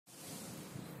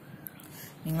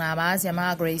မင်္ဂလာပါဆရာမ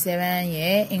grade 7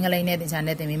ရဲ့အင်္ဂလိပ်နဲ့သင်ချာ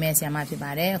နဲ့သင်ပေးမယ့်ဆရာမဖြစ်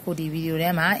ပါတယ်အခုဒီဗီဒီယိုထဲ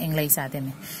မှာအင်္ဂလိပ်စာသင်မ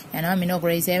ယ်အဲတော့မင်းတို့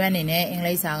grade 7အနေနဲ့အင်္ဂ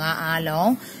လိပ်စာကအားလုံး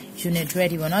unit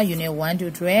 12ပေါ့နော် unit 1 to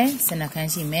 12စနခန်း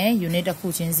ရှိမယ် unit တစ်ခု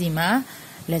ချင်းစီမှာ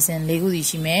lesson 4ခုစီ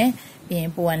ရှိမယ်ပြီးရင်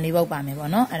poem 4ပုဒ်ပါမယ်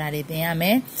ပေါ့နော်အဲ့ဒါတွေသင်ရမ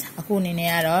ယ်အခုအနေ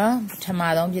နဲ့ကတော့ပထမ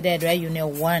ဆုံးဖြစ်တဲ့အတွက် unit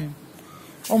 1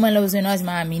ပုံမှန်လို့ဆိုရင်တော့ဒီ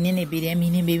မှာ meaning တွေပြီးတယ်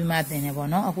meaning ပြီးပြီးမှသင်တယ်ပေါ့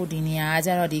နော်အခုဒီနေရာကကျ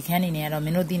တော့ဒီခန်းနေနေကတော့မ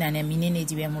င်းတို့သိနိုင်တဲ့ meaning တွေ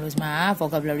ကြီးပဲမလို့ဒီမှာ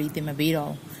vocabulary သင်မပေး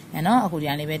တော့ဘူးအဲ့နော်အခုဒီ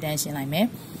အနေပဲတန်းရှင်းလိုက်မယ်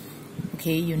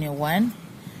okay unit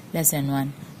 1 lesson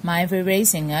 1 my favorite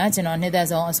singer ကျွန်တော်နှစ်သက်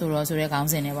ဆုံးအဆိုတော်ဆိုတဲ့ခေါင်း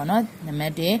စဉ်နဲ့ပေါ့နော်နံပါ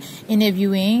တ်1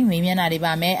 interviewing မေးမြန်းတာတွေ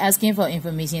ပါမယ် asking for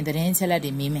information သတင်းချက်လက်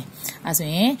တွေမေးမယ်အဲဆို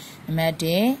ရင်နံပါတ်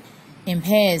1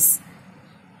 impasse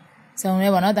ဆုံးလဲ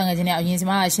ပေါ့နော်တန်ငယ်ချင်းတွေအရင်စ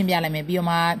မှာရှင်းပြလိုက်မယ်ပြီးတော့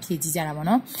မှဖြည့်ကြည့်ကြတာပေါ့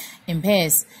နော်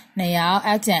impasse နှစ်ယောက်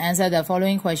ask and answer the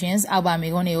following questions အောက်ပါ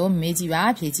မေးခွန်းတွေကိုမေးကြည့်ပါ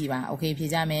ဖြည့်ကြည့်ပါ okay ဖြ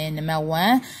ည့်ကြမယ်နံပါတ်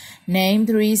1 name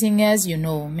 3 singers you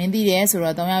know မင်းသိတယ်ဆို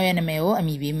တော့3ယောက်ရဲ့နာမည်ကိုအမ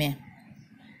ည်ပေးမယ်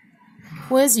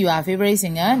who is your favorite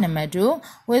singer နံပါတ်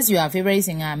2 who is your favorite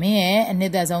singer မင်းရဲ့အနှ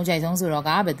စ်သက်ဆုံးကြိုက်ဆုံးဆိုတော့က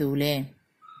ဘယ်သူလဲ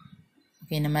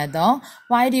နံပါတ်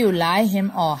3 why do you like him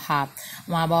or her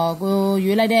မှာပေါ့ကို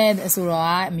ရွေးလိုက်တဲ့ဆိုတော့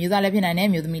အမျိုးသားလည်းဖြစ်နိုင်တယ်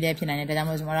မျိုးသမီးလည်းဖြစ်နိုင်တယ်ဒါကြောင့်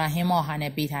မို့ကျွန်တော်က him or her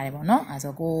နဲ့ပေးထားတယ်ပေါ့နော်အဲ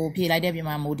ဆိုကိုဖြည့်လိုက်တဲ့ပြင်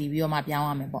မှာမိုတီပြီးတော့မှပြောင်း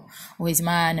ရမယ်ပေါ့ okay ဒီ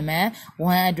မှာနံပါတ်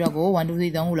1အတွက်ကို1 2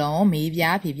 3 3ခုလုံးမေးပြ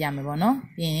ဖြည့်ပြမယ်ပေါ့နော်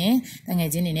ပြီးရင်တငယ်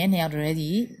ချင်းတွေနဲ့2ယောက်တည်းစီ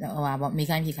ဟိုပါပေါ့မေး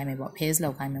ခိုင်းဖြည့်ခိုင်းမယ်ပေါ့ paste လု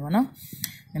ပ်ခိုင်းမယ်ပေါ့နော်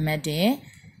နံပါတ်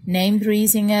1 name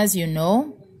 3 singers you know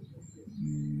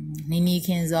Nini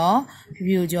Kinzo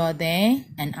Pyu Jordan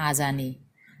and Azani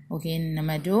okay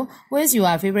number 2 who is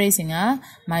your favorite singer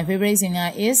my favorite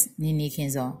singer is Nini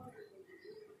Kinzo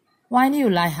why do you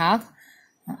like her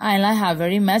I like her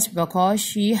very much because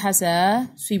she has a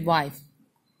sweet wife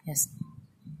yes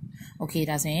okay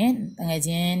ဒါဆိုရင်တငယ်ချ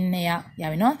င်း2ယောက်ရ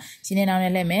ပြီနော်ချင်းနေအောင်လ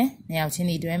ည်းလက်မယ်2ယောက်ချင်း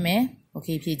စီတွဲမယ်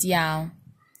okay ဖြည့်ကြည့်အောင်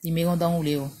ဒီမေးခွန်း3ခု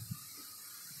လေးကို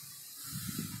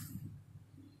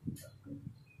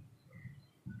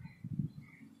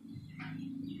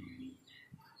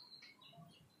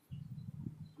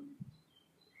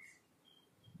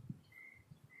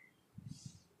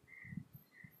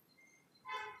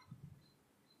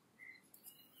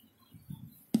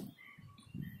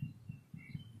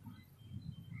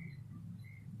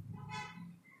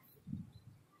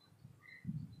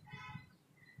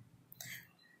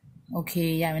okay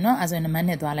ရပြီနော်အဲဆိုရင်နံပါတ်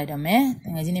2သွားလိုက်တော့မယ်တ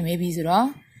ကယ်ချင်းနေမေးပြီးဆိုတော့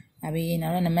ဒါပြီးနော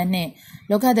က်တော့နံပါတ်2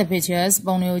 look at the pictures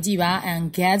ပုံတွေကိုကြည့်ပါ and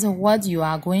get what you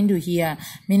are going to hear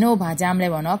မင်းတို့ဘာကြားမလဲ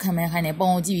ပေါ့နော်ခံမဲခိုင်းတယ်ပုံ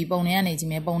ကိုကြည့်ပြီးပုံတွေကနေကြ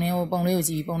ည့်မယ်ပုံလေးကို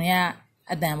ကြည့်ပြီးပုံတွေက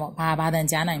အတန်ပေါ့ဘာတန်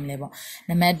ကြားနိုင်မလဲပေါ့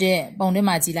နံပါတ်1ပုံတွေ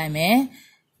မှာကြည့်လိုက်မယ်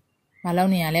ဘာလုပ်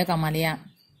နေရလဲကောင်မလေး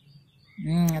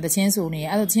ကတချင်းဆိုနေ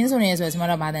အဲ့ဒါချင်းဆိုနေဆိုတော့ကျွန်တော်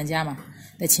တို့ဘာတန်ကြားမှာ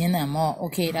တချင်းတန်ပေါ့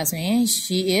okay ဒါဆိုရင်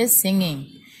she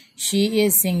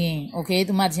is singing okay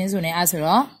သူမတချင်းဆိုနေအဲ့ဆို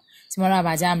တော့ကျွန်တော်တို့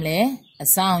ဘာကြားမလဲ a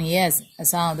sound yes a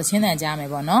sound တချင်းတန်ကြားမယ်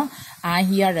ပေါ့နော် I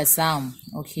hear the sound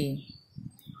okay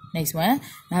next one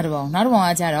နောက်တစ်ပုံက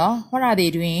ကြတော့ what are they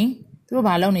doing သူတို့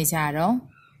ဘာလုပ်နေကြရတော့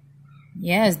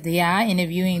yes they are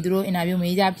interviewing သူတို့ interview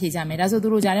မေးကြဖြေကြမယ်ဒါဆိုသူ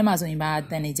တို့ကြားထဲမှာဆိုရင်ဘာ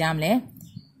တန်နေကြမလဲ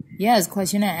yes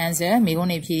question and answer မေးခွ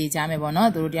န်းတွေဖြေကြမယ်ပေါ့နော်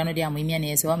သူတို့တယောက်နဲ့တယောက်မေးမြန်း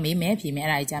နေဆိုတော့မေးမယ်ဖြေမယ်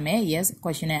အဲ့ဒါကြီးကြမယ် yes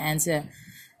question and answer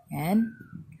and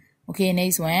okay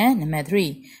next one number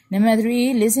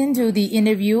 3 listen to the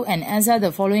interview and answer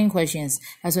the following questions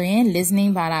ဒါဆိုရင်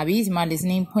listening ပါလာပြီဒီမှာ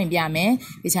listening ဖွင့်ပြမယ်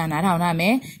တခြားနားထောင်ထားမ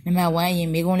ယ် number 1အရင်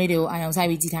မေးခွန်းလေးတွေကိုအာရုံစိုက်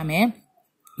ပြီးကြည့်ထားမယ်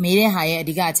မေးတဲ့ဟာရဲ့အ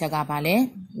ဓိကအချက်ကပါလဲ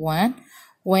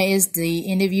 1 where is the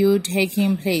interview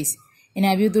taking place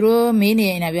interview သူတို့မေးနေ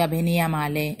တဲ့ interview ကဘယ်နေရာမှာ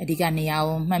လဲအဓိကနေရာ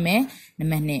ကိုမှတ်မယ်နံ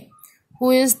ပါတ်2 who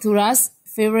is Thura's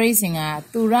favorite singer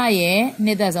သူရရဲ့နှ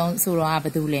စ်သက်ဆုံးဆိုတော့ဘ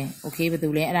ယ်သူလဲ okay ဘယ်သူ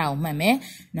လဲအဲ့ဒါကိုမှတ်မယ်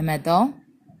နံပါတ်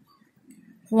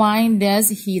3 why does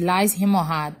he like him or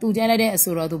her သူကြိုက်လိုက်တဲ့အ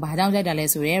ဆိုတော့သူဘာကြောင့်ကြိုက်တာလဲ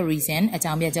ဆိုရဲ reason အ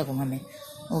ကြောင်းပြချက်ကိုမှတ်မယ်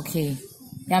okay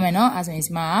ရမယ်နော်အဲ့ဆိုရင်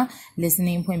ဒီမှာ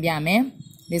listening ဖွင့်ပြမယ်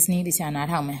listening တခြားနား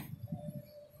ထောင်မယ်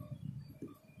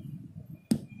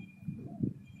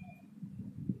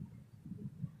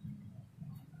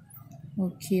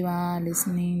okay ပါ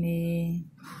listening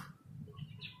လေး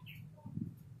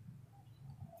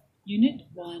Unit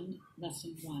 1,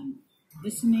 Lesson 1,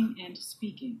 Listening and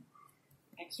Speaking.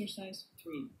 Exercise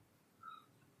 3.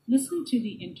 Listen to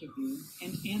the interview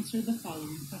and answer the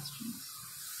following questions.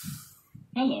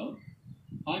 Hello,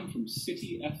 I'm from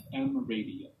City FM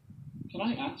Radio. Can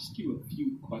I ask you a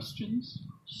few questions?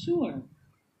 Sure.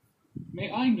 May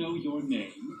I know your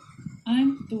name?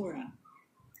 I'm Thora.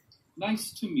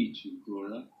 Nice to meet you,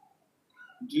 Thora.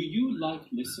 Do you like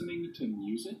listening to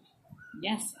music?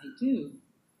 Yes, I do.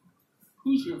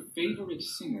 Who's your favorite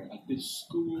singer at this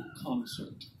school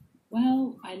concert?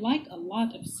 Well, I like a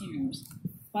lot of singers,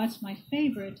 but my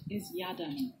favorite is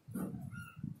Yadana.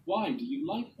 Why do you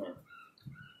like her?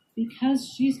 Because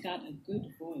she's got a good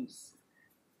voice.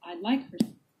 I like her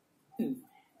too.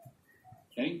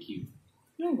 Thank you.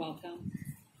 You're welcome.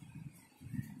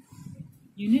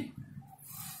 Unit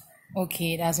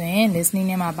Okay ဒါဆိုရင် listening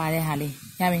နဲ့မှာပါတဲ့ဟာလေး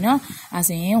ရပြီเนาะအဲ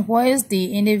ဆိုရင် what is the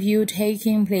interview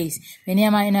taking place ဘယ်နေရာ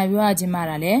မှာ interview ကကျင်းပ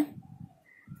တာလဲ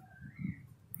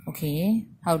Okay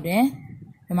ဟုတ်တယ်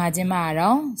ဒီမှာကျင်းပတာ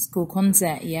တော့ school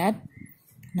concert yet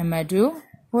number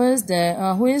 2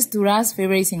 who is Dura's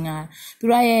favorite singer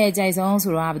Dura ရဲ့အကြိုက်ဆုံး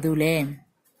ဆိုတော့ဘာတူလဲ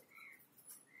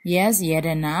Yes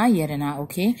Yadana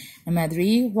okay number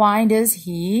 3 why does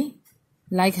he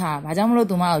like her ဘာကြောင့်မလို့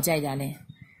သူမကိုကြိုက်တာလဲ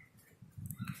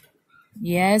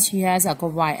Yes, she has a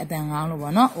good voice အတန်ကောင်းလို့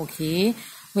ပေါ့နော် Okay.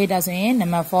 Wait ဒါဆိုရင်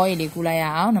number 4 လေးကူလိုက်ရ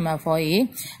အောင် number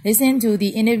 4 Listen to the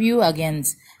interview again.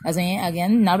 ဒါဆိုရင်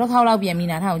again နောက်တစ်ခေါက်လောက်ပြန်ပြီး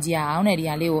နားထောင်ကြည့်ရအောင်တဲ့ဒီ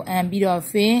ဟာလေးကို and ပြီးတော့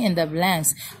fill in the blanks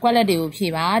ကွက်လက်တွေကိုဖြ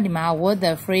ည့်ပါဒီမှာ what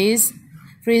the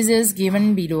phrases given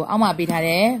ပြီးလို့အောက်မှာပေးထား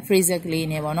တဲ့ phrases ကလေး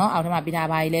နဲ့ပေါ့နော်အောက်ထပ်မှာပေးထား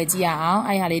ပါလေလဲကြည့်ရအောင်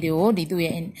အဲ့ဟာလေးတွေကိုဒီသူ့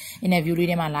ရဲ့ interview လေး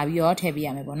ထဲမှာလာပြီးတော့ထည့်ပေးရ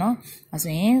မယ်ပေါ့နော်ဒါ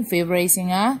ဆိုရင် favorite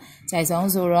singer ကြိုက်ဆုံး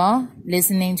ဆိုတော့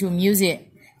listening to music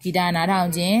ဂီတနားထောင်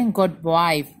ခြင်း good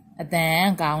wife အတန်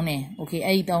ကောင်းတယ်โอเค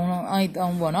အဲ့ဒီသုံး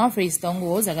ပေါ့နော် phrase 3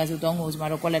ကိုစကားစု3ကိုကျွန်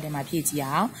တော်တို့ quality မှာဖြည့်ကြည့်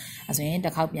အောင်အဲ့ဆိုရင်တ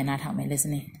စ်ခေါက်ပြန်နားထောင်မယ်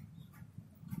listening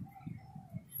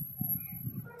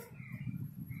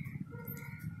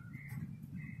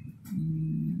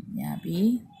yabi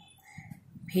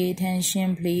pay attention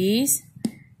please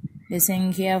listen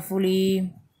carefully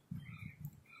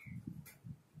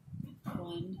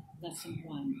Lesson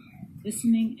 1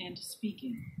 Listening and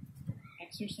Speaking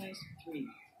Exercise 3.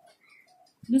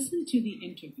 Listen to the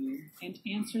interview and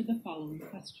answer the following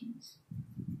questions.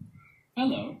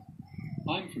 Hello,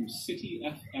 I'm from City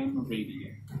FM Radio.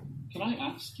 Can I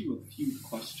ask you a few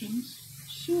questions?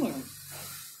 Sure.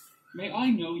 May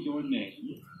I know your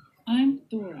name? I'm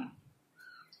Dora.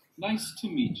 Nice to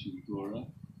meet you, Dora.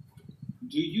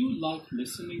 Do you like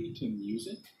listening to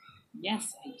music?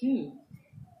 Yes, I do.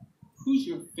 Who's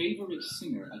your favorite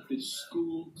singer at this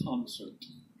school concert?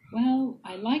 Well,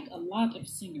 I like a lot of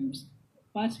singers,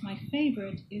 but my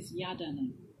favorite is Yadana.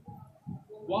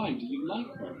 Why do you like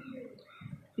her?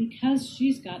 Because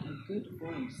she's got a good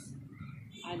voice.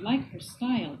 I like her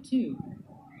style too.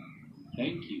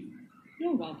 Thank you.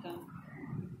 You're welcome.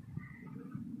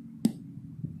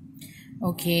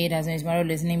 Okay ဒါဆိုရင်ကျွန်တော်တို့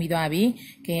listening ပြီးသွားပြီ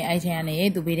ကဲအဲ့ထဲကနေ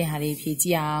သူပေးတဲ့ဟာလေးဖြည့်ကြ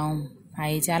ည့်အောင်ဘာ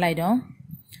ကြီးကြားလိုက်တော့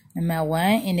number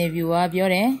 1 interviewer ပြော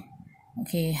တယ်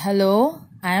Okay hello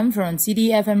I am from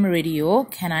CDFM Radio.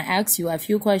 Can I ask you a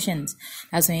few questions?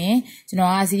 ဒါဆိုရင်ကျွန်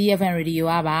တော်က CDFM Radio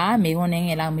ကပါမေးခွန်းင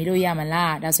ယ်လောက်မေးလို့ရမ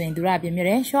လားဒါဆိုရင်သူကပြန်ပြော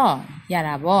တယ် Sure ရ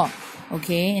တာပေါ့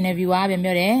Okay interviewer ပြန်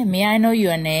ပြောတယ် May I know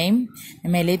your name? နာ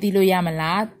မည်လေးသိလို့ရမ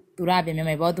လားသူကပြန်ပြော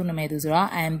မယ်ပေါ့သူနာမည်သူဆိုတော့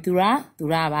I am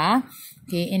Dura ပါ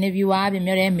Okay interviewer ပြန်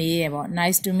ပြောတယ်မေးရပေါ့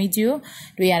Nice to meet you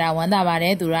တွေ့ရတာဝမ်းသာပါတ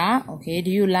ယ်သူက Okay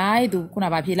do you like သူခုန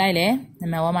ကဖြေလိုက်လေ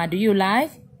number 1မှာ do you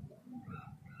like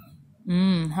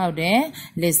ဟုတ်တယ်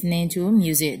listening to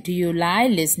music do you like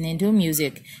listening to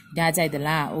music ဒါကြိုက်သ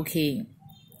လား okay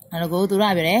အဲ့တော့သူက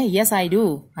ပြောတယ် yes I do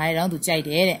ဘာလဲတော့သူကြိုက်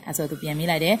တယ်တဲ့အဲ့ဆိုသူပြန်မေး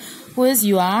လိုက်တယ် who is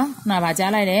your ခုနကဘာ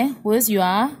ကြားလိုက်တယ် who is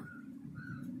your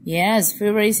yes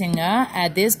favorite singer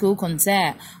at this school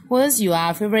concert who is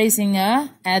your favorite singer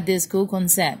at this school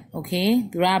concert okay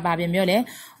သူကဘာပြန်ပြောလဲ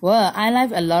well I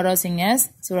like a lot of singers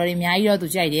ဆိုတော့ဒီအများကြီးတော့သူ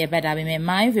ကြိုက်တယ်but ဒါပေမဲ့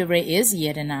my favorite is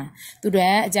Yadana သူ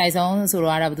တို့အကြိုက်ဆုံးဆို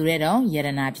တော့ဘယ်သူလဲတော့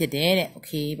Yadana ဖြစ်တယ်တဲ့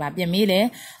okay ဘာပြန်မေးလဲ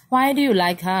why do you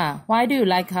like her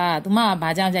သူမဘာ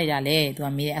ကြောင့်ကြိုက်တာလဲသူက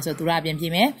မေးတယ်အဲ့ဆိုသူကပြန်ဖြေ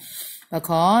မယ်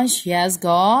because she has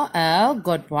got a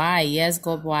good voice yes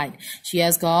good voice she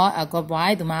has got a good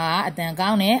voice သူမကအတန်ကော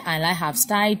င်းတယ် I like her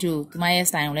style too သူမရဲ့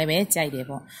style ကိုလည်းပဲကြိုက်တယ်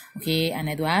ပေါ့ okay အဲ့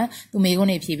နဲ့သူမေးခွန်း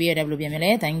တွေဖြေပေးရတယ်ဘယ်လိုပြန်မ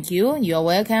လဲ thank you you're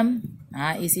welcome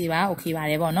easy ပါ okay ပါ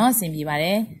တယ်ပေါ့နော်အဆင်ပြေပါတ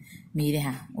ယ်မေးတဲ့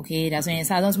ဟာ okay ဒါဆိုရင်အ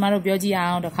စဆုံးကျမတို့ပြောကြည့်အော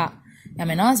င်တစ်ခါရ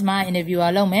မယ်နော်ကျမ interviewer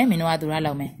လုပ်မယ်မင်းတို့ကသူက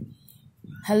လုပ်မယ်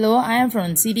hello I am from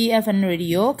CDFM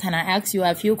Radio can I ask you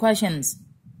a few questions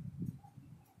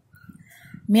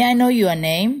May I know your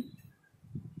name?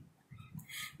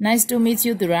 Nice to meet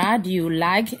you, Dura. Do you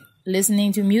like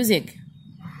listening to music?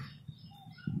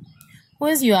 Who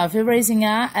is your favorite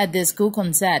singer at the school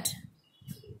concert?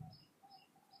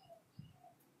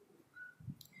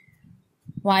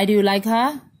 Why do you like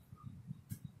her?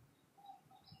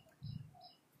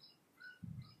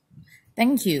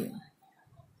 Thank you.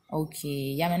 Okay,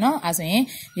 ရမယ်နော်အဲ့ဆိုရင်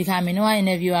ဒီခါမင်းတို့က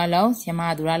interviewer လောက်ဆရာမ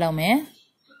က Dura လောက်မယ်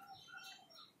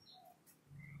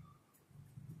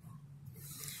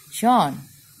Sean,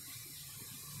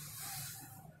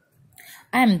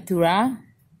 I'm Dura.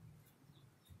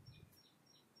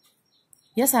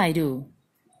 Yes, I do.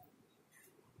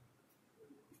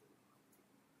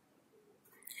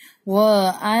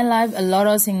 Well, I like a lot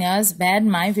of singers, but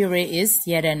my favorite is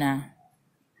Yelena.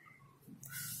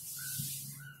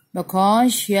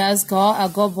 Because she has got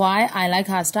a good voice, I like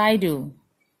her style too.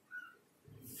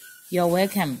 You're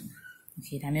welcome.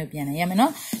 Okay, ဒါမျိုးပြန်နေရမယ်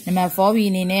နော် Number 4 we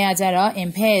အနေနဲ့ကကြတော့ in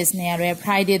pairs နေရာတွေ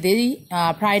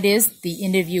practice the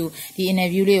interview ဒီ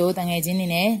interview လေးကိုတငယ်ချင်းနေ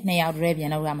နဲ့နှစ်ယောက်တည်းပြ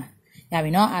န်လုပ်ရမှာရ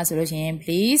ပြီနော်အဲ့ဆိုလို့ရှိရင်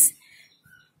please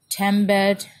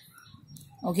tempered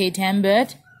okay tempered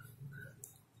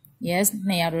yes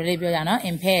နှစ်ယောက်တည်းလေးပြောကြနော်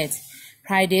in pairs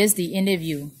practice the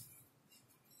interview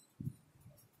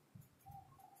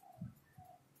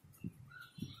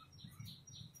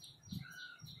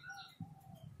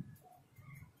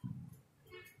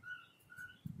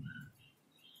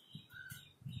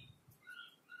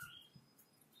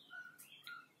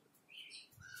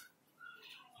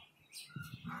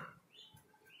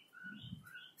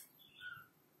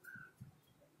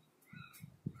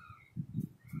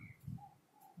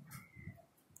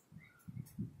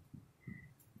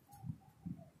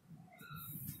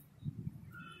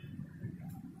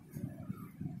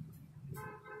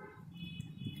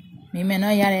Me no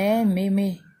yare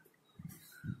me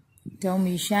don't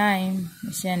be shy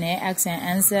shane ask and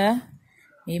answer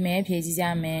me ဖြေကြည့်ကြ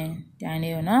မယ်တိုင်း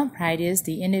လေးကိုနော် practice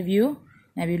the interview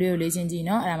နောက်ပြီးလေးကိုလေ့ကျင့်ကြည့်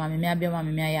နော်အဲ့ဒါမှများပြော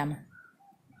မှများရမှာ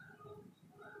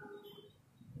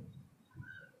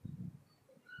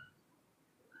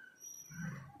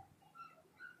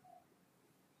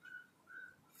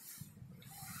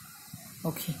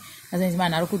Okay အဲ့ဒါဆိုရင်ဒီမှာ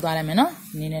နောက်တစ်ခုသွားလိုက်မယ်နော်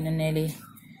နည်းနည်းလေး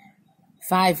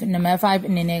 5 number 5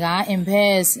 အနေနဲ့က in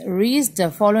pairs read the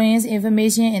following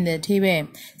information in the table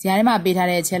ဒီဟာထဲမှာပေးထား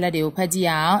တဲ့အချက်လက်တွေကိုဖတ်ကြည့်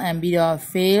အောင် and ပြီးတော့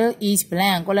fill each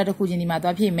blank ကိုလက်တစ်ခုချင်းဒီမှာ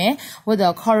သွားဖြည့်မယ် with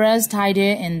the correct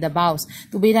title in the box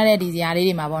သူပေးထားတဲ့ဒီဇာတ်လေး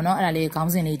တွေမှာပေါ့နော်အဲ့ဒါလေးခေါ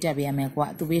င်းစဉ်လေးတက်ပေးရမယ်ကွာ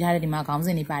သူပေးထားတဲ့ဒီမှာခေါင်းစ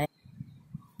ဉ်တွေပါတယ်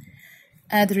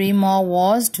add 3 more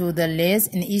words to the list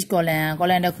in each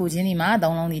column တစ်ခုချင်းဒီမှာ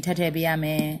3လုံးစီထပ်ထည့်ပေးရမ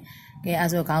ယ်ကဲအဲ့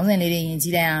ဆိုခေါင်းစဉ်လေးတွေရင်ကြ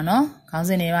ည့်လိုက်အောင်နော်ခေါင်းစ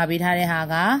ဉ်တွေမှာပေးထားတဲ့ဟာ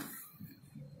က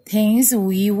things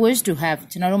we wish to have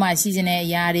ကျွန်တော်တို့မှာရှိခြင်းတဲ့အ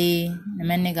ရာတွေနံ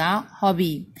ပါတ်1က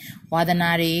hobby ဝါသ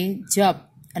နာတွေ job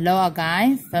အလုပ်အကိုင်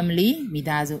family မိ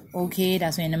သားစု okay ဒါ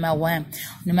ဆိုရင် number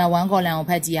 1 column ကို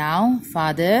ဖတ်ကြည့်အောင်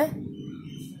father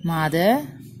mother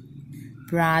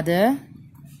brother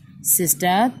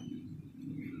sister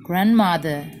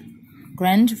grandmother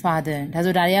grandfather ဒါ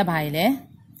ဆိုဒါတွေကဘာတွေလဲ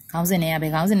ခေါင်းစဉ်တွေကဘ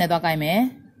ယ်ခေါင်းစဉ်နဲ့သွားကြိုက်မယ်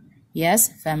Yes,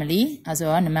 family.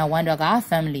 Also, number 1 dog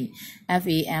family.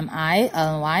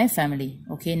 Family. Family.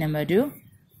 Okay, number 2.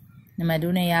 Number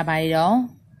 2 ne ya bai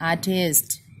dong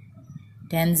artist,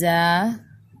 dancer,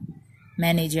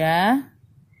 manager,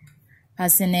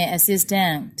 personal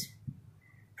assistant,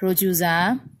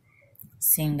 producer,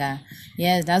 singer.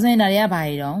 Yes, that's why ya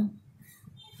bai dong.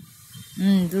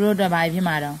 သူတို့တော့ဘာဖြစ်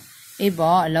မှာတော့အေး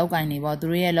ပေါ့အလောက်ကိုင်းနေပေါ့သူ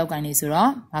တို့ရဲ့အလောက်ကိုင်းနေဆို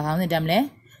တော့ဘာခေါင်းစဉ်တက်မလဲ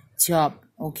job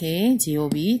Okay,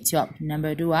 job, job.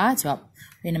 Number 2 job.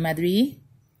 Okay, number 3,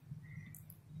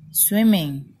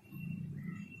 swimming,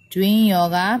 doing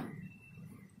yoga,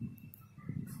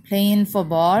 playing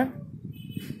football,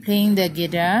 playing the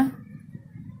guitar,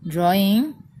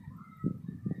 drawing,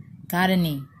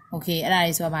 gardening. Okay, အဲ့ဒါ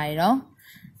လေးဆိုပါရတော့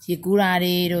ရေကူးတာ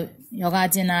တွေတို့ယောဂ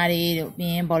ကျင့်တာတွေတို့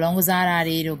ပြီးရင်ဘောလုံးကစားတာ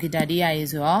တွေတို့ဂီတာတီးတာတွေ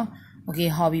ဆိုတော့Okay,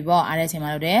 hobby ပေါ့အားတဲ့အချိန်မှာ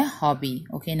လုပ်တယ် hobby.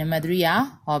 Okay, number 3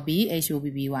 hobby,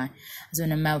 HOBBY. So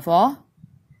number 4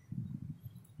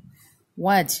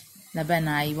 watch လက်ပတ်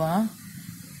နာရီပေါ့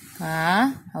car,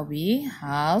 hobby,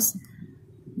 house,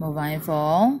 mobile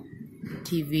phone,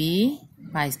 TV,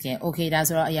 bicycle. Okay, ဒါ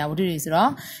ဆိုတော့အရာဝတ္ထုတွေဆိုတော့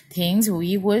things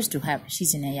we wish to have ရှိ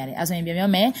စင်တဲ့အရာတွေအဲဆိုရင်ပြန်ပြော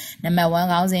မယ် number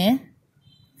 1 ခေါင်းစဉ်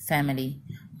family.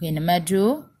 Okay, number 2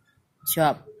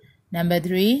 job. Number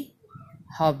 3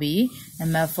 hobby.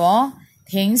 Number 4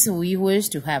 things we wish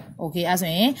to have. Okay, အဲ့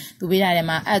ဆိုရင်သူပေးထားတယ်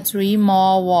မှာ add 3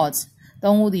 more words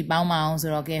 3ခုဒီပေါင်းမအောင်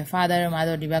ဆိုတော့ကဲ father မှာ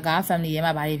ဆိုဒီဘက်က family ရဲ့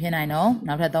မှာဘာတွေဖြစ်နိုင်တော့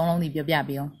နောက်ထပ်3လုံးဒီပြောပြ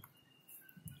ပေးအောင်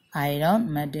ဘာတွေတော့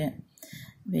number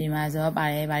 1ဒီမှာဆိုပါ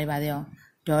တယ်ဘာတွေပါသေးအောင်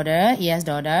daughter yes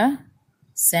daughter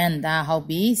son ဒါ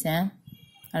hobby son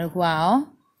အဲ့ဒါခုအောင်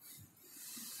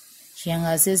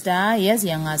younger sister yes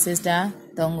younger sister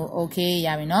 3ခု okay ရ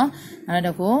ပြီနော်နောက်တ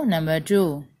စ်ခု number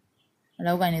 2အ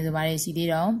လောက်ကနေဆိုပါတယ်ရှိသေး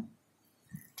တော့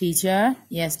teacher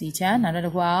yes teacher နောက်တ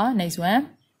စ်ခုအောင် next one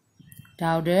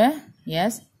doctor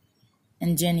yes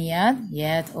engineer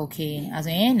yes okay အဲ့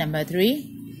ဆိုရင် number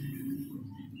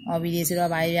 3 hobby တွေဆို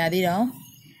တော့ဘာရသေးတော့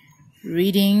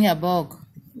reading a book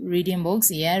reading books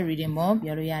yeah reading book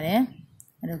ပြောလို့ရတယ်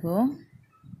အဲ့ဒါကို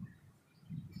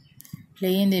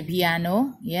playing the piano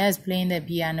yes playing the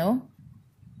piano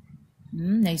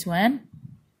next one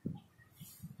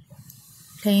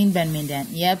Playing badminton.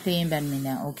 Yeah, playing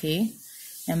badminton. Okay.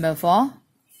 Number 4.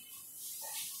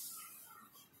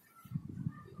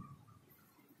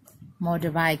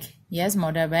 Motorbike. Yes,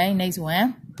 motorbike. Next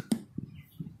one.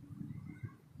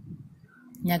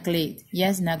 Necklace.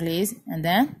 Yes, necklace. And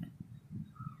then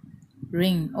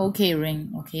ring. Okay,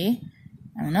 ring. Okay.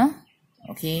 I don't know.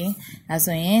 Okay. That's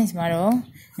why tomorrow.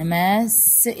 Number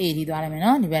 680.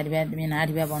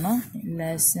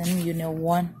 Lesson unit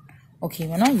 1. Okay,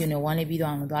 unit 1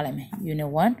 unit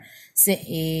 1.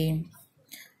 Say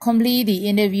complete the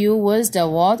interview with the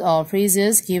word or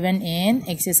phrases given in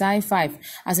exercise 5.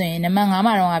 As in number 5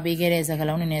 မှာတော့ပေးခဲ့တဲ့စကား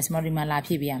လုံးတွေနဲ့ small ဒီမှာလာ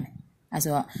ဖြည့်ပေးရမယ်။အဲ့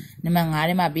ဆိုnumber 5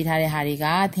ထဲမှာပေးထားတဲ့ဟာတွေက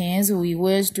things we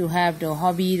wish to have တို့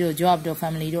hobby တို့ job တို့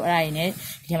family တို့အဲ့ဒါတွေနဲ့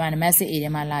ဒီထဲမှာ number 6A ထဲ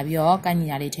မှာလာပြီးတော့ကိုက်ညီ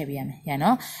တာလေးထည့်ပေးရမယ်။ရ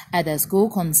နော် at the school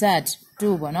concert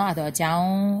 2ပေါ့နော်အဲ့တော့အကြောင်း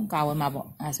ကာဝယ်မှာပေါ့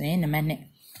အဲ့ဆိုရင် number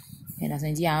 2အဲ့ဒါဆို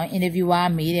ရင်ကြည့်အောင် interviewer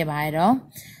မေးတယ်ပါတော့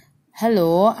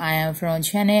Hello, I am from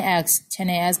Channel X.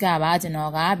 Channel X ကပါကျွန်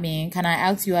တော်ကဘင် Can I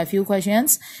ask you a few questions?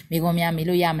 မိခွန်းများမေး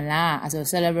လို့ရမလားအဲ့ဆို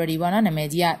celebrity ပေါ့နော်နာမည်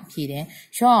ကြီးကဖြေတယ်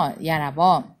Sure ရတာ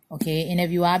ပေါ့ Okay,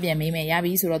 interviewer ပြန်မေးမယ်ရ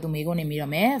ပြီဆိုတော့သူမေးခွန်းနေမေး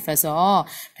တော့မယ် First of all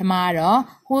ပထမတော့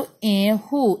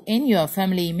who in your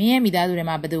family မင်းရဲ့မိသားစုထဲ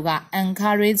မှာဘယ်သူက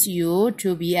encourage you to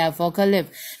be a vocalist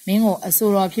မင်းကိုအဆို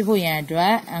တော်ဖြစ်ဖို့ရန်အတွ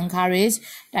က် encourage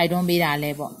တိုက်တွန်းပေးတာ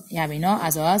လဲပေါ့ရပြီနော်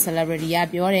အဲ့ဆို celebrity က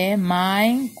ပြောတယ် my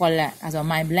collect အဲ့ဆို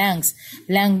my blank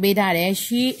ပေးထားတယ်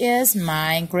she is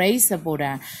my great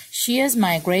supporter she is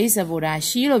my great supporter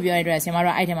she လို့ပြောရတဲ့အတွက်ဆင်မ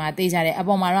တို့အဲ့ထဲမှာသိကြတယ်အ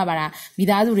ပေါ်မှာတော့ဗါတာမိ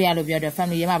သားစုတွေကလို့ပြောတဲ့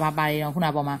family တွေမှာဘာပါတယ်တော့ခုန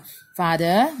ပေါ်မှာ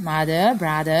father mother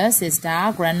brother sister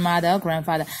grandmother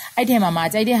grandfather အဲ့ထဲမှာ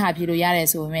ကြိုက်တဲ့ဟာဖြေလို့ရတယ်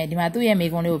ဆိုပေမဲ့ဒီမှာသူ့ရဲ့မိ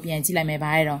ကုံးလေးကိုပြန်ကြည့်လိုက်မယ်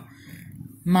ဘာလဲတော့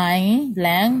my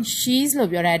blank she's လို့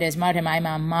ပြောရတဲ့ဆင်မတို့ထဲမှာအဲ့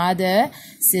မှာ mother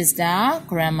sister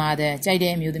grandmother ကြိုက်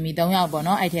တဲ့အမျိုးသမီး3ယောက်ပေါ့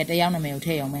နော်အဲ့ထဲတစ်ယောက်နာမည်ကိုထ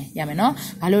ည့်ရုံပဲရမယ်နော်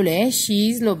ဘာလို့လဲ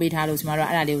she's လို့ပေးထားလို့ဆင်မတို့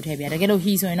အဲ့ဒါလေးကိုထည့်ပြတကယ်လို့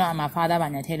he ဆိုရင်တော့အမှာ father ဘာ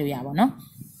ညာထည့်လို့ရပါတော့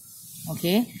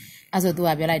Okay အဲ့ဆိုသူက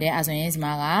ပြောလိုက်တယ်အဲ့ဆိုရင်ဒီ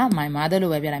မှာက my mother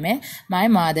လို့ပဲပြောလိုက်မယ် my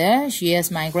mother she is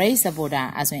my great supporter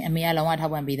အဲ့ဆိုရင်အမေကလုံးဝထော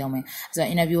က်ပံ့ပေးတော့မယ်အဲ့ဆို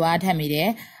interviewer ထပ်မိတယ်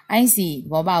I see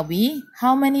ဘောပေါက်ပြီး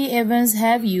how many events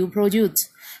have you produced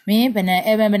မင်းဘယ်နဲ့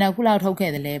event ဘယ်နှခုလောက်ထုတ်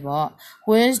ခဲ့တယ်လဲပေါ့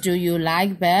which do you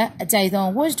like best အကြိုက်ဆုံး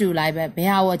which do you like best ဘယ်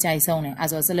ဟာကိုအကြိုက်ဆုံးလဲအဲ့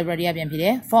ဆို celebrity ကပြန်ဖြစ်တ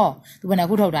ယ် 4 သူဘယ်နှ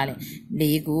ခုထုတ်တာလဲ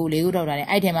4ခုထုတ်တာလဲ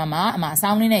အဲ့ထဲမှာအမအ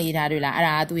ဆောင်လေးနဲ့ရေးထားတွေ့လားအဲ့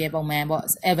ဒါကသူ့ရဲ့ပုံမှန်ပေါ့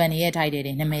event ရဲ့ title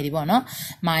တွေနာမည်တွေပေါ့နော်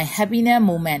my happiness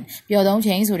moment ပျော်ဆုံး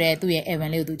ချိန်ဆိုတဲ့သူ့ရဲ့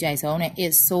event လေးကိုသူကြိုက်ဆုံးတဲ့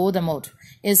is so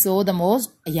the most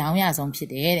အယောင်ရဆုံးဖြစ်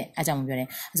တယ်တဲ့အဲ့ကြောင့်မပြောတယ်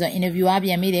အဲ့ဆို interviewer ပြ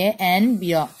န်မိတယ် and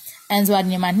ပြီးတော့and ဆိုတာဒီ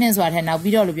မှာနှင့်ဆိုတာထက်နောက်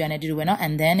ပြီးတော့လို့ပြောနေတူတူပဲเนาะ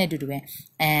and then နဲ့တူတူပဲ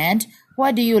and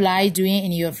what do you like doing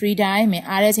in your free time မင်း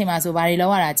အားတဲ့ချိန်မှာဆိုဘာတွေလု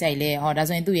ပ်ရတာကြိုက်လဲဟောဒါ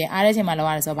ဆိုရင်သူ့ရဲ့အားတဲ့ချိန်မှာလုပ်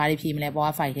ရတယ်ဆိုတော့ဘာတွေဖြေမလဲပေါ်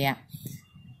က fight တဲ့က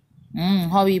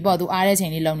hobby ပေါ့သူအားတဲ့ချိ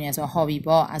န်လေးလုပ်နေရဆိုတော့ hobby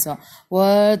ပေါ့အဲ့ဆို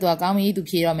what သူကကောင်းပြီသူ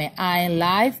ဖြေတော့မယ် I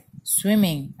like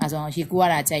swimming အဲ့ဆိုရေကူရ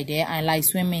တာကြိုက်တယ် I like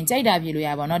swimming ကြိုက်တာဖြေလို့ရ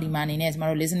ပါတော့ဒီမှာအနေနဲ့ကျွန်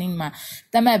တော်တို့ listening မှာ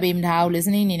သတ်မှတ်ပေးမထားဘူး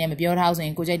listening အနေနဲ့မပြောထားဘူးဆိုရ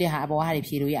င်ကိုကြိုက်တဲ့ဟာအပေါ်ဟာတွေ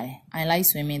ဖြေလို့ရတယ် I like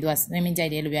swimming သူက swimming ကြို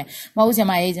က်တယ်လို့ပြောမဟုတ်ချင်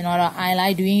ပါရေးကျွန်တော်တော့ I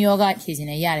like doing yoga ဖြေချင်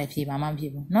တယ်ရတယ်ဖြေပါမှမဖြေ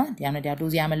ဘူးเนาะတရားနဲ့တရားတူ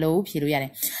စရာမလိုဘူးဖြေလို့ရတ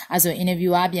ယ်အဲ့ဆို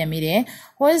interviewer ပြန်မိတယ်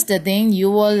what is the thing you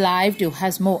would like to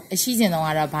have more အရှိချင်ဆုံးက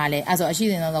တော့ဘာလဲအဲ့ဆိုအရှိ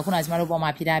ချင်ဆုံးဆိုခုနကကျွန်တော်တို့ပေါ်မှာ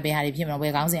ဖြေထားတဲ့ဟာတွေဖြစ်မှာဘ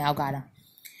ယ်ကောင်းစင်အောက်ကတော့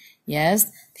yes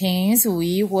things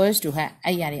we wish to have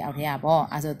အဲ့ရတွေအောက်ထဲကပေါ့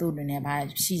အဲ့ဆိုသူ့အနေနဲ့ဘာ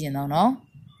ရှိချင်ဆုံးเนาะ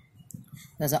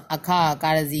ဆိုတော့အခါကာ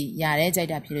ရစီရတယ်ကြိုက်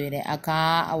တာဖြေလို့ရတယ်အခါ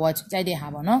အဝတ်ကြိုက်တဲ့ဟာ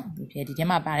ပေါ့နော်ဒီဖြေဒီထဲ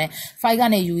မှာပါတယ် fight က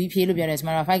နေယူပြီးဖြေလို့ပြောတယ်ဆို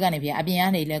တော့ fight ကနေဖြေအပြင်က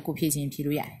နေလည်းကိုဖြေချင်းဖြေ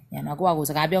လို့ရတယ်ညနော်ကိုက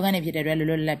စကားပြောကနေဖြေတဲ့အတွက်လွတ်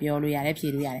လွတ်လပ်ပြောလို့ရတယ်ဖြေ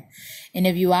လို့ရတယ်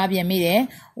interviewer ပြန်မိတယ်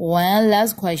one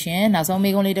last question နောက်ဆုံး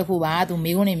မေးခွန်းလေးတစ်ခုပါသူ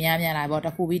မေးခွန်းတွေများလာပေါ့တ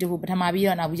စ်ခုပြီးတစ်ခုပထမပြီး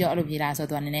တော့နောက်ပြီးတော့အဲ့လိုဖြေလာဆို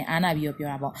တော့သူကနည်းနည်းအားနာပြီးတော့ပြော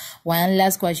တာပေါ့ one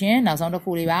last question နောက်ဆုံးတစ်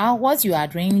ခုလေးပါ what's your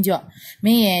dream job မ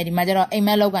င်းရဲ့ဒီမှာကျတော့အိမ်မ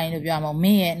က်လောက်ကန်လို့ပြောရမှာမ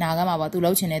င်းရဲ့နာကမှာပေါ့သူ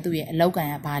လှုပ်ချင်တဲ့သူ့ရဲ့အလောက်ကန်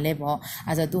ကဘာလဲပေါ့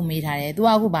အဲ့ဆိုသူမေးထားတယ်သူက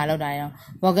အခုဘာလုပ်တာလဲတော့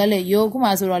vocal လေးရိုးအခုမှ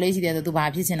ဆိုတော့လေးရှိတယ်ဆိုသူဘာ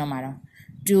ဖြစ်ချင်တော့မှာတော့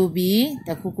to be တ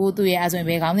ခုခုသူ့ရဲ့အဲ့ဆိုရင်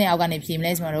ဘယ်ကောင်းတဲ့အောက်ကနေဖြေမ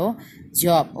လဲဆိုတော့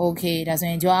job okay ဒါဆို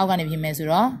ရင် job အောက်ကနေဖြေမယ်ဆို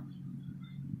တော့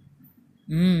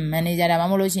manager ဒါမှမ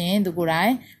ဟုတ်လို့ရှိရင်သူကိုယ်တို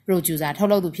င် producer ထုတ်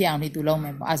လုပ်သူဖြစ်အောင်ဒီသူလုပ်မ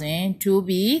ယ်ပေါ့အဲ့ဆိုရင် to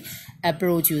be a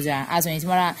producer အဲ့ဆိုရင်ကျွ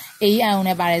န်မက AEIO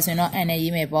နဲ့ပါတယ်ဆိုရင်တော့ N နဲ့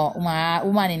ရေးမယ်ပေါ့ဥမာ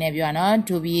အနေနဲ့ပြောရနော်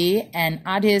to be an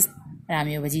artist အဲ့ဒါ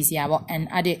မျိုးပကြီးစရာပေါ့ an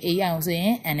artist AEIO ဆိုရ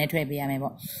င် N နဲ့ထည့်ပေးရမယ်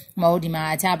ပေါ့မဟုတ်ဒီမှာ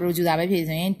အခြား producer ပဲဖြစ်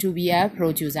ဆိုရင် to be a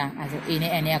producer အဲ့ဆို A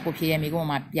နဲ့ N နဲ့ကိုဖြည့်တဲ့မိကုံ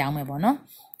မှာပြောင်းမယ်ပေါ့နော်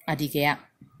article က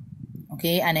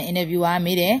okay အဲ့နဲ့ interviewer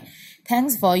မေးတယ်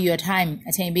Thanks for your time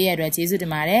အချိန်ပေးရတဲ့အတွက်ကျေးဇူးတ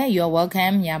င်ပါတယ် You're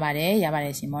welcome ရပါတယ်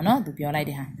ရှင်ပေါ့နော်သူပြောလိုက်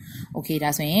တဲ့ဟာ Okay ဒါ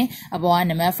ဆိုရင်အပေါ်က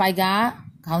number 5က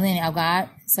ခေါင်းစဉ်အောက်က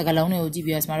စကားလုံးတွေကိုကြည့်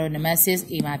ပြီးတော့ကျွန်တော်တို့ number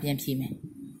 6A မှာပြန်ဖြေမယ်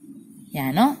ရ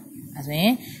နော် ဒါဆိုရ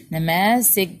င်နံပါတ်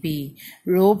 6B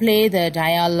role play the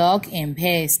dialogue in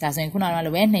pairs ဒါဆိုရင်ခုနက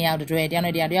လိုပဲ2ယောက်တည်းတယောက်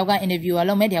နဲ့တယောက်က interviewer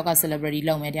လုပ်မယ်တယောက်က celebrity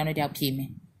လုပ်မယ်တယောက်နဲ့တယောက်ဖြေမယ်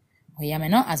ဟိုရမ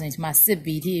ယ်နော်အဲဆိုရင်ဒီမှာ 6B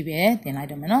ထိပဲတင်လိုက်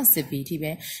တော့မယ်နော် 6B ထိ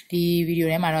ပဲဒီဗီဒီယို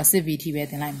ထဲမှာတော့ 6B ထိပဲ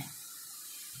တင်လိုက်မယ်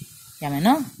ရမယ်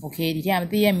နော် okay ဒီထက်မ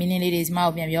သိရဲ့ meaning လေးတွေဒီမှာ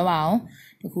ကိုပြန်ပြောပါအောင်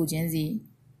တစ်ခုချင်းစီ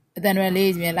အတန်ရွယ်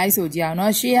လေးပြန်လိုက်ဆိုကြအောင်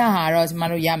နော်ရှေ့ရဟာတော့ဒီမှာ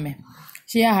တို့ရမယ်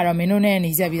ရှေ့ရဟာတော့မင်းတို့နဲ့ห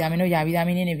นีဆက်ပြီးသားမင်းတို့ရပြီးသားမ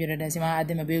င်းနေပြတော့တယ်ဒီမှာအတ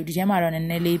င်မပေးဘူးဒီထဲမှာတော့နည်း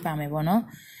နည်းလေးပါမယ်ပေါ့နော်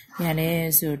ပြန်လဲ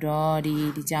ဆိုတော့ဒီ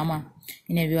ကြားမှာ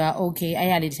interview က okay အဲ့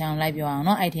ရလေးတစ်ချောင်းလိုက်ပြောအောင်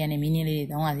နော်အဲ့ထဲကနေ meaning လေးတွေ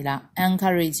သုံးပါစီလား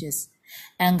encourages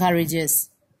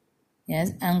yes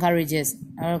encourages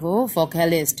အဲ့ဒါကို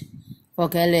vocalist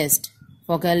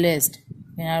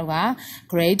ပြန်တော့က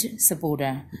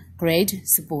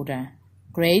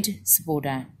great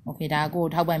supporter okay ဒါကို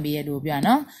ထောက်ပံ့ပေးရလို့ပြော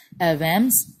နော်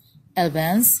albums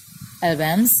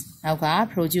နောက်က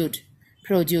produce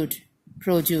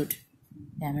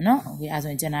ရမယ်နော် okay အဲ့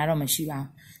ဆိုရင်ကျွန်တော်တော့မရှိပါဘူး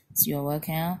you're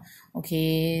welcome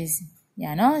okay ရ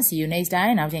နော် see you next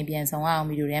time နောက်ချိန်ပြန်ဆောင်အောင်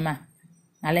ဗီဒီယိုထဲမှာ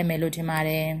နားလည်မယ်လို့ထင်ပါတ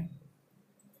ယ်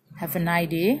have a nice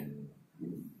day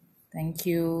thank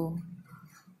you